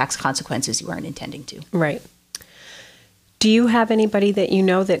incur tax consequences you weren't intending to. Right. Do you have anybody that you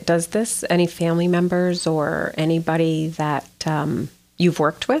know that does this? Any family members or anybody that you've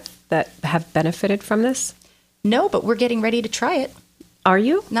worked with that have benefited from this? No, but we're getting ready to try it. Are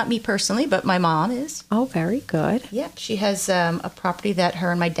you? Not me personally, but my mom is. Oh, very good. Yeah, she has a property that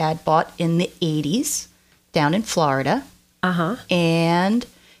her and my dad bought in the 80s down in Florida. Uh-huh. And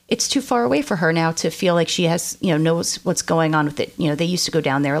it's too far away for her now to feel like she has, knows what's going on with it. They used to go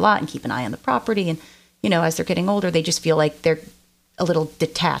down there a lot and keep an eye on the property. And, as they're getting older, they just feel like they're a little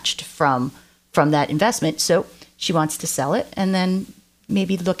detached from that investment. So she wants to sell it and then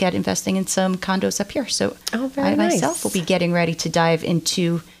maybe look at investing in some condos up here. So I myself will be getting ready to dive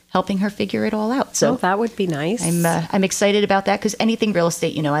into helping her figure it all out. So that would be nice. I'm excited about that because anything real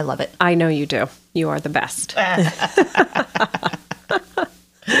estate, I love it. I know you do. You are the best.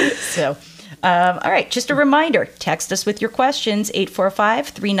 So, all right, just a reminder, text us with your questions,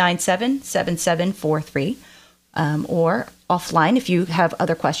 845-397-7743. Or offline, if you have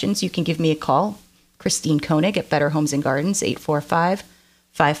other questions, you can give me a call, Christine Koenig at Better Homes and Gardens,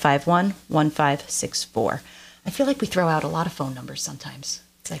 845-551-1564. I feel like we throw out a lot of phone numbers sometimes.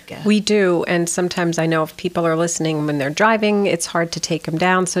 It's like we do, and sometimes I know if people are listening when they're driving, it's hard to take them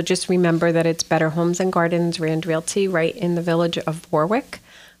down. So just remember that it's Better Homes and Gardens, Rand Realty, right in the village of Warwick.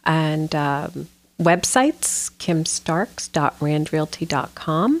 And websites,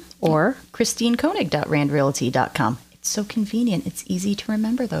 kimstarks.randrealty.com or christinekoenig.randrealty.com. It's so convenient. It's easy to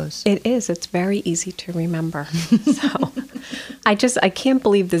remember those. It is. It's very easy to remember. So I can't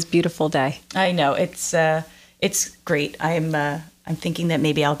believe this beautiful day. I know. It's great. I'm thinking that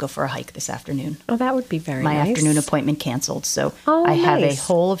maybe I'll go for a hike this afternoon. Oh, that would be very nice. My afternoon appointment canceled, so I have a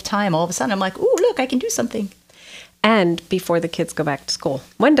whole of time. All of a sudden, I'm like, ooh, look, I can do something. And before the kids go back to school.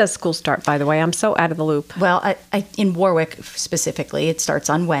 When does school start, by the way? I'm so out of the loop. Well, I in Warwick specifically, it starts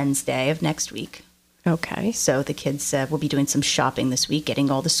on Wednesday of next week. Okay. So the kids will be doing some shopping this week,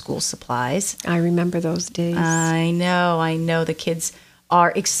 getting all the school supplies. I remember those days. I know. The kids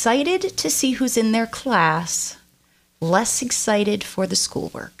are excited to see who's in their class, less excited for the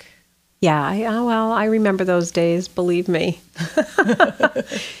schoolwork. Yeah, I remember those days, believe me.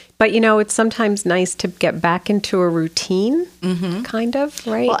 But, it's sometimes nice to get back into a routine, kind of,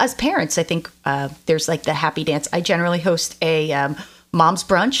 right? Well, as parents, I think there's like the happy dance. I generally host a mom's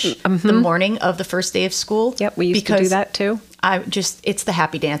brunch the morning of the first day of school. Yep, we used to do that too. It's the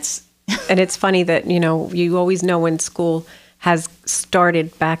happy dance. And it's funny that, you always know when school has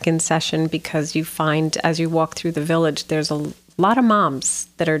started back in session because you find as you walk through the village, there's a lot of moms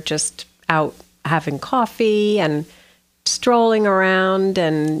that are just out having coffee and strolling around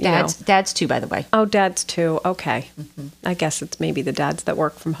and dads too, by the way. Oh, dads too. Okay. Mm-hmm. I guess it's maybe the dads that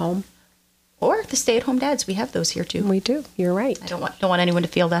work from home. Or the stay-at-home dads. We have those here too. We do. You're right. I don't want anyone to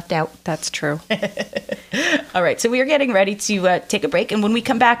feel left out. That's true. All right. So we are getting ready to take a break. And when we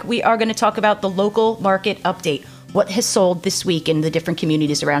come back, we are going to talk about the local market update. What has sold this week in the different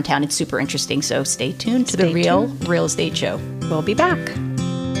communities around town. It's super interesting. So stay tuned to the Real Real Estate Show. We'll be back.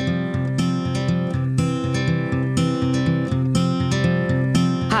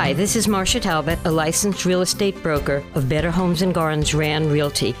 Hi, this is Marcia Talbot, a licensed real estate broker of Better Homes and Gardens Rand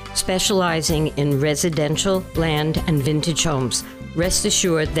Realty, specializing in residential, land, and vintage homes. Rest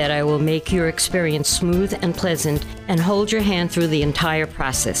assured that I will make your experience smooth and pleasant and hold your hand through the entire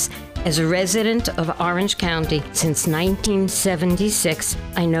process. As a resident of Orange County since 1976,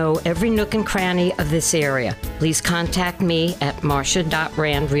 I know every nook and cranny of this area. Please contact me at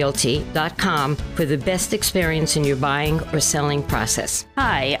marcia.randrealty.com for the best experience in your buying or selling process.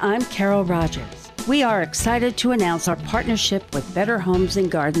 Hi, I'm Carol Rogers. We are excited to announce our partnership with Better Homes and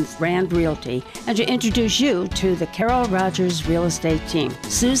Gardens Rand Realty and to introduce you to the Carol Rogers real estate team.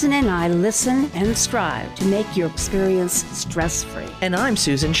 Susan and I listen and strive to make your experience stress-free. And I'm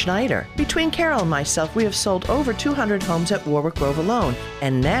Susan Schneider. Between Carol and myself, we have sold over 200 homes at Warwick Grove alone,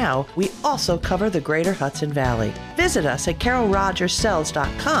 and now we also cover the greater Hudson Valley. Visit us at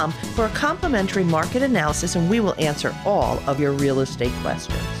carolrogerssells.com for a complimentary market analysis, and we will answer all of your real estate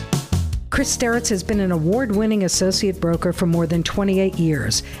questions. Chris Steritz has been an award-winning associate broker for more than 28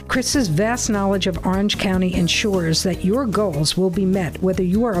 years. Chris's vast knowledge of Orange County ensures that your goals will be met whether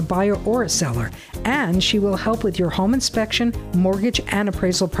you are a buyer or a seller, and she will help with your home inspection, mortgage, and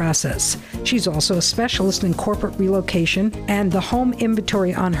appraisal process. She's also a specialist in corporate relocation, and the home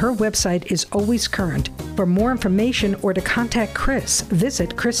inventory on her website is always current. For more information or to contact Chris,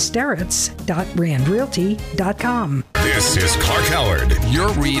 visit chrissteritz.randrealty.com. This is Clark Howard.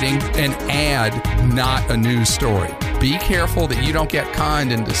 You're reading an ad, not a news story. Be careful that you don't get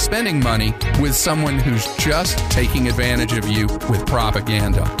conned into spending money with someone who's just taking advantage of you with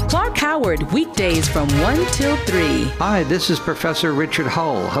propaganda. Clark Howard, weekdays from 1 till 3. Hi, this is Professor Richard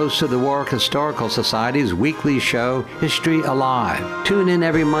Hull, host of the Warwick Historical Society's weekly show, History Alive. Tune in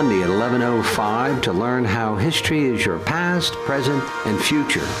every Monday at 11:05 to learn how history is your past, present, and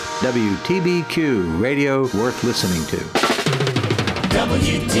future. WTBQ, radio worth listening to.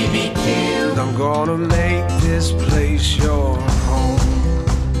 WTBQ. I'm gonna make this place your home.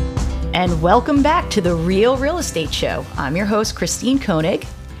 And welcome back to the Real Real Estate Show. I'm your host, Christine Koenig.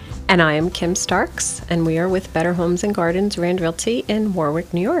 And I am Kim Starks, and we are with Better Homes and Gardens Rand Realty in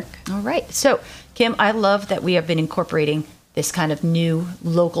Warwick, New York. All right. So, Kim, I love that we have been incorporating this kind of new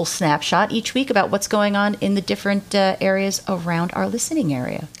local snapshot each week about what's going on in the different areas around our listening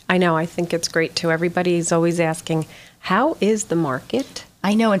area. I know. I think it's great, too. Everybody's always asking, how is the market?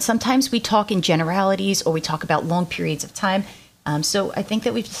 I know. And sometimes we talk in generalities or we talk about long periods of time. So I think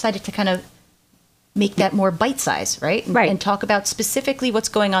that we've decided to kind of make that more bite-sized, right? Right. And talk about specifically what's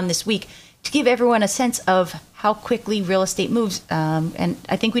going on this week to give everyone a sense of how quickly real estate moves. And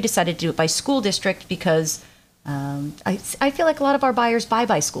I think we decided to do it by school district because I feel like a lot of our buyers buy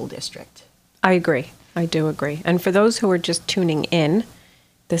by school district. I agree. I do agree. And for those who are just tuning in,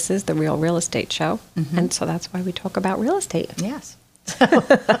 this is the Real Real Estate Show. Mm-hmm. And so that's why we talk about real estate. Yes.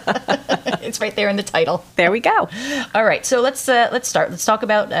 It's right there in the title. There we go. All right. So let's start. Let's talk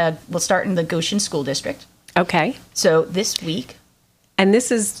about, we'll start in the Goshen School District. Okay. So this week. And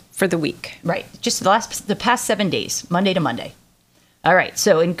this is for the week. Right. Just the past 7 days, Monday to Monday. All right.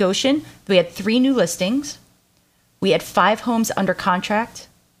 So in Goshen, we had 3 new listings. We had 5 homes under contract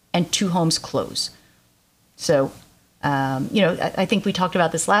and 2 homes close. So, I think we talked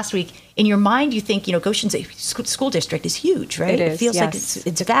about this last week. In your mind, you think, Goshen's school district is huge, right? It is, It feels yes. like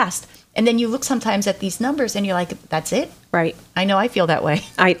it's vast. And then you look sometimes at these numbers and you're like, that's it? Right. I know I feel that way.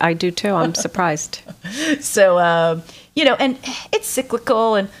 I do too. I'm surprised. So, and it's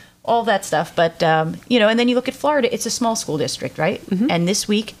cyclical and all that stuff. But, and then you look at Florida, it's a small school district, right? Mm-hmm. And this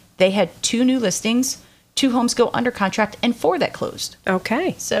week they had 2 new listings, 2 homes go under contract, and 4 that closed.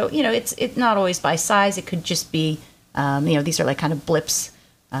 Okay. So, it's not always by size. It could just be, these are like kind of blips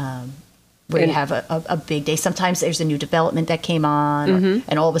where you have a big day. Sometimes there's a new development that came on, Mm-hmm.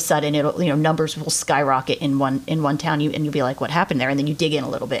 and all of a sudden, it'll numbers will skyrocket in one town, and you'll be like, "What happened there?" And then you dig in a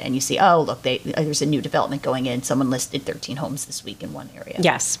little bit, and you see, "Oh, look, there's a new development going in. Someone listed 13 homes this week in one area."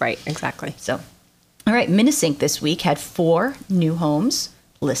 Yes, right, exactly. So, all right, Minnesink this week had 4 new homes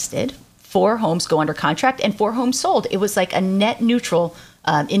listed, 4 homes go under contract, and 4 homes sold. It was like a net neutral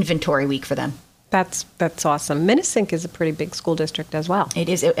inventory week for them. That's awesome. Minnesink is a pretty big school district as well. It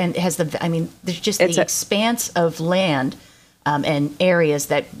is, and it has there's just the expanse of land and areas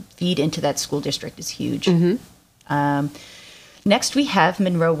that feed into that school district is huge. Next, we have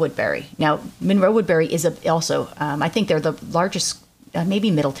Monroe Woodbury. Now, Monroe Woodbury is also, I think they're the largest,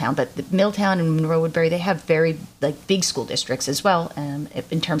 maybe Middletown, but Middletown and Monroe Woodbury, they have very big school districts as well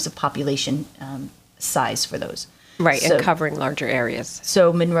in terms of population size for those. Right, and covering larger areas.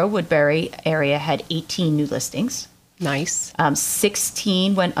 So Monroe Woodbury area had 18 new listings. Nice.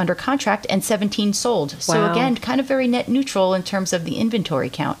 16 went under contract and 17 sold. So again, kind of very net neutral in terms of the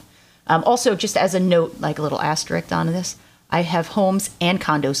inventory count. Also, just as a note, like a little asterisk on this, I have homes and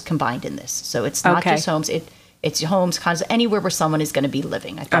condos combined in this. So it's not just homes. It's homes, condos, anywhere where someone is going to be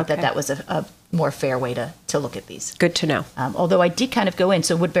living. I thought that was a more fair way to look at these. Good to know. Although I did kind of go in.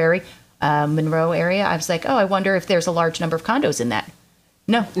 So Woodbury, Monroe area, I was like, I wonder if there's a large number of condos in that.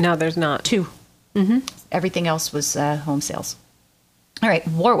 No, there's not. 2. Everything else was home sales. All right,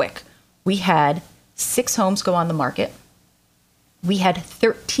 Warwick. We had 6 homes go on the market. We had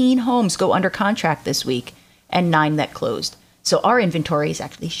 13 homes go under contract this week and 9 that closed. So our inventory is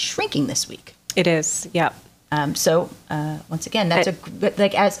actually shrinking this week. It is, yeah. So once again, that's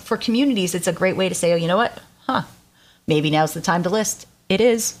as for communities, it's a great way to say, you know what? Maybe now's the time to list. It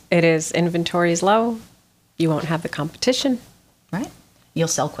is. It is. Inventory is low. You won't have the competition. Right. You'll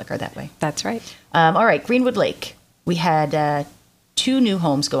sell quicker that way. That's right. All right, Greenwood Lake. We had 2 new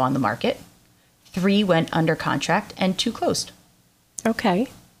homes go on the market. 3 went under contract and 2 closed. Okay.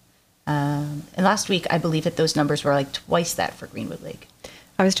 And last week, I believe that those numbers were like twice that for Greenwood Lake.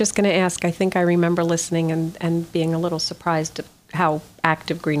 I was just going to ask, I think I remember listening and being a little surprised at how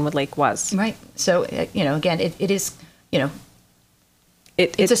active Greenwood Lake was. Right. So, again, it is,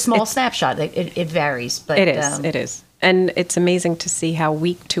 it's a small snapshot. It varies. But it is. And it's amazing to see how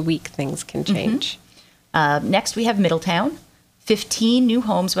week to week things can change. Next, we have Middletown. 15 new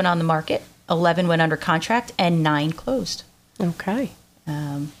homes went on the market. 11 went under contract and 9 closed. Okay.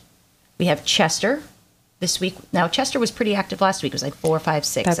 We have Chester this week. Now, Chester was pretty active last week. It was like 4, 5,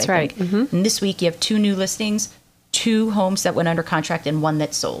 6. That's right. And this week, you have 2 new listings, 2 homes that went under contract, and 1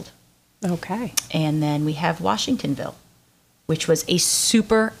 that sold. Okay. And then we have Washingtonville, which was a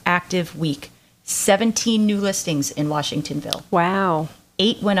super active week. 17 new listings in Washingtonville. Wow.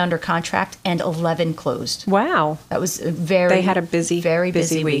 8 went under contract and 11 closed. Wow. That was They had a very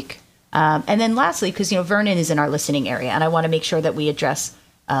busy week. And then lastly, because Vernon is in our listening area, and I want to make sure that we address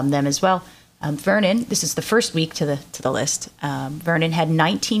them as well. Vernon, this is the first week to the list. Vernon had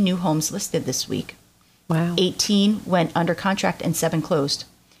 19 new homes listed this week. Wow. 18 went under contract and 7 closed.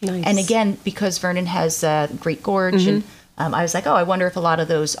 Nice. And again, because Vernon has Great Gorge, and I was like, I wonder if a lot of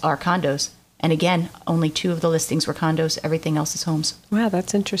those are condos. And again, only 2 of the listings were condos. Everything else is homes. Wow,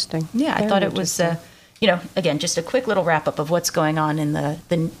 that's interesting. Yeah, I thought it was, again, just a quick little wrap up of what's going on in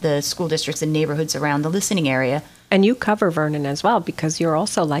the school districts and neighborhoods around the listening area. And you cover Vernon as well because you're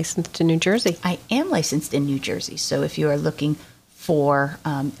also licensed in New Jersey. I am licensed in New Jersey. So if you are looking for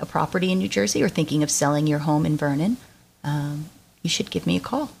a property in New Jersey or thinking of selling your home in Vernon, you should give me a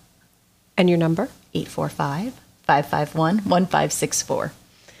call. And your number? 845-551-1564.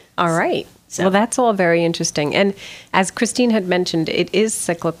 All right. So. Well, that's all very interesting. And as Christine had mentioned, it is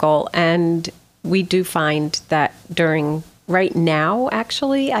cyclical. And we do find that right now,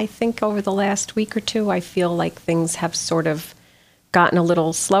 actually, I think over the last week or 2, I feel like things have sort of gotten a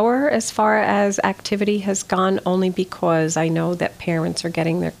little slower as far as activity has gone, only because I know that parents are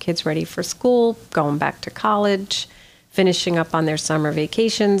getting their kids ready for school, going back to college, finishing up on their summer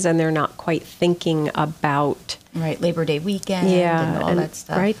vacations, and they're not quite thinking about... Right, Labor Day weekend and all that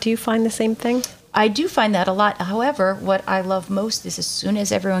stuff. Right, do you find the same thing? I do find that a lot. However, what I love most is as soon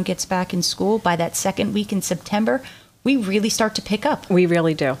as everyone gets back in school, by that second week in September, we really start to pick up. We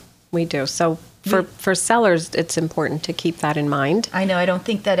really do. We do. So for sellers, it's important to keep that in mind. I know. I don't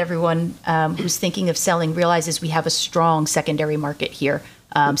think that everyone who's thinking of selling realizes we have a strong secondary market here,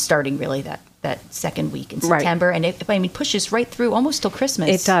 starting really that second week in September. Right. And it pushes right through almost till Christmas.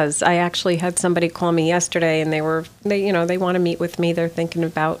 It does. I actually had somebody call me yesterday, and they want to meet with me. They're thinking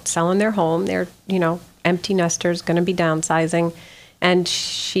about selling their home. They're, empty nesters, going to be downsizing. And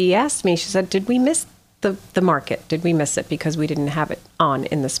she asked me, she said, did we miss the market? Did we miss it because we didn't have it on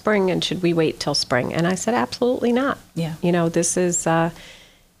in the spring? And should we wait till spring? And I said, absolutely not. Yeah. This is,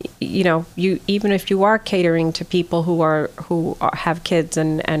 you even if you are catering to people who have kids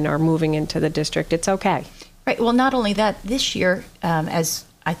and are moving into the district, it's okay. Right. Well, not only that, this year, as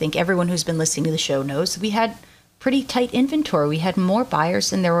I think everyone who's been listening to the show knows, we had pretty tight inventory. We had more buyers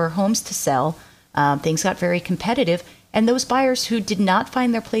than there were homes to sell. Things got very competitive. And those buyers who did not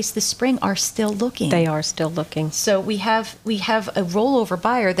find their place this spring are still looking. They are still looking. So we have a rollover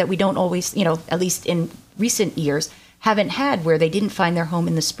buyer that we don't always, at least in recent years, haven't had, where they didn't find their home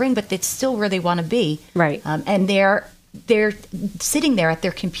in the spring, but it's still where they want to be. Right. And they're sitting there at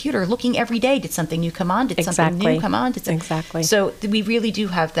their computer looking every day. Did something new come on? Did something new come on? Exactly. So we really do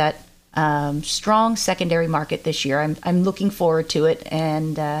have that strong secondary market this year. I'm looking forward to it,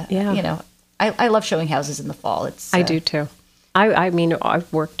 and I love showing houses in the fall. I do too. I mean,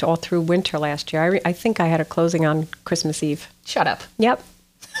 I've worked all through winter last year. I think I had a closing on Christmas Eve. Shut up. Yep.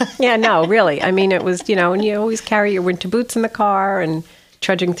 Yeah, no, really. I mean, it was, and you always carry your winter boots in the car and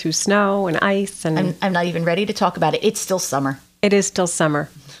trudging through snow and ice. And I'm not even ready to talk about it. It's still summer. It is still summer.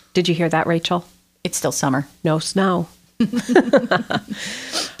 Did you hear that, Rachel? It's still summer. No snow.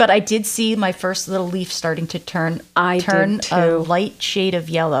 But I did see my first little leaf starting to turn did too. A light shade of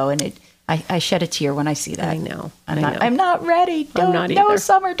yellow, and I shed a tear when I see that. I know. I'm not ready. I'm not no either.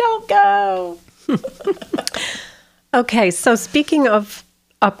 Summer, don't go. Okay, so speaking of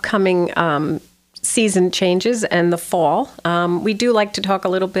upcoming season changes and the fall, we do like to talk a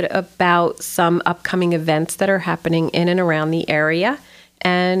little bit about some upcoming events that are happening in and around the area.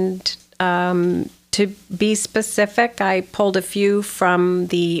 And to be specific, I pulled a few from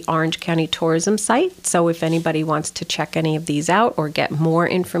the Orange County Tourism site. So if anybody wants to check any of these out or get more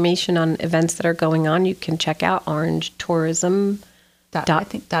information on events that are going on, you can check out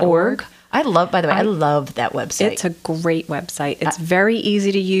orangetourism.org. I love that website. It's a great website. It's very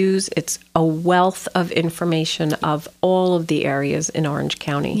easy to use. It's a wealth of information of all of the areas in Orange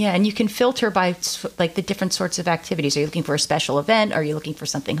County. Yeah, and you can filter by like the different sorts of activities. Are you looking for a special event? Are you looking for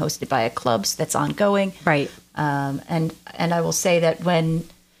something hosted by a club that's ongoing? Right. And I will say that when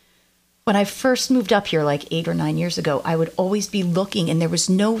I first moved up here like 8 or 9 years ago, I would always be looking, and there was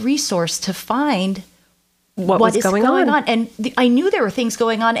no resource to find what is going on. And I knew there were things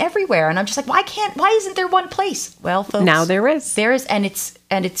going on everywhere, and I'm just like, why isn't there one place? Well, folks, now there is, and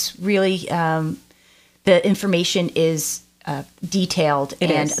it's really the information is detailed,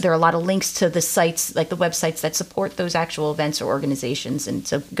 and there are a lot of links to the sites, like the websites that support those actual events or organizations, and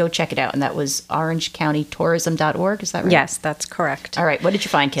so go check it out. And that was orangecountytourism.org. Is that right? Yes, that's correct. All right, what did you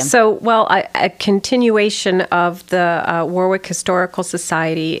find, Kim? So, well, a continuation of the Warwick Historical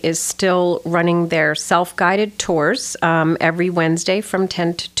Society is still running their self-guided tours every Wednesday from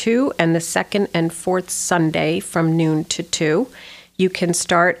 10 to 2, and the second and fourth Sunday from noon to 2. You can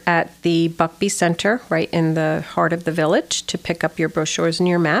start at the Buckby Center, right in the heart of the village, to pick up your brochures and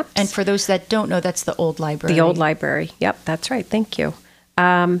your maps. And for those that don't know, that's the old library. The old library. Yep, that's right. Thank you.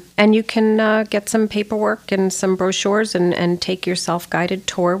 And you can get some paperwork and some brochures and take your self-guided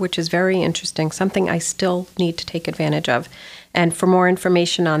tour, which is very interesting, something I still need to take advantage of. And for more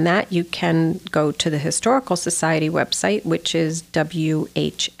information on that, you can go to the Historical Society website, which is whsny.org.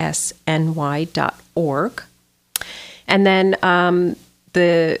 And then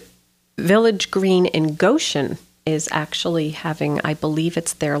the Village Green in Goshen is actually having, I believe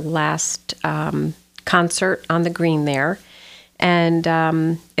it's their last concert on the green there.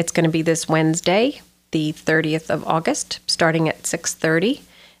 And it's going to be this Wednesday, the 30th of August, starting at 6:30.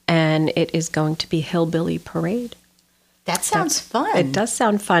 And it is going to be Hillbilly Parade. That sounds fun. It does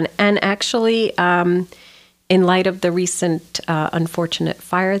sound fun. And actually, in light of the recent unfortunate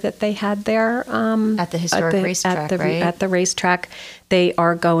fire that they had there at the historic racetrack, right? At the racetrack, they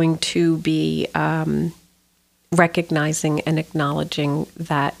are going to be recognizing and acknowledging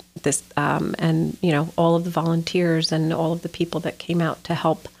that this, and all of the volunteers and all of the people that came out to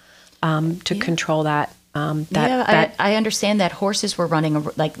help to control that. I understand that horses were running,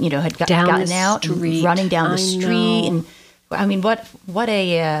 had gotten out, and running down the street, and I mean, what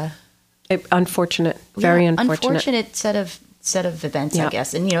a unfortunate, very unfortunate set of events, I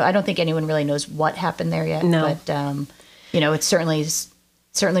guess. And I don't think anyone really knows what happened there yet. No. But it certainly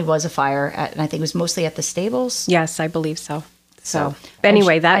was a fire, and I think it was mostly at the stables. Yes, I believe so. So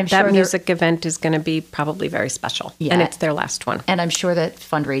anyway, that music event is going to be probably very special, and it's their last one. And I'm sure that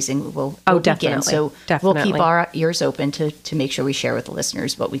fundraising will definitely begin. So we'll keep our ears open to make sure we share with the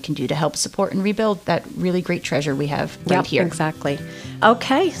listeners what we can do to help support and rebuild that really great treasure we have right here. Exactly.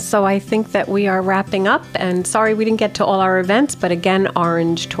 Okay, so I think that we are wrapping up, and sorry we didn't get to all our events, but again,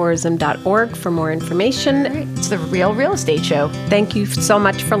 orangetourism.org for more information. Right. It's the Real Estate Show. Thank you so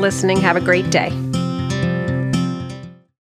much for listening. Have a great day.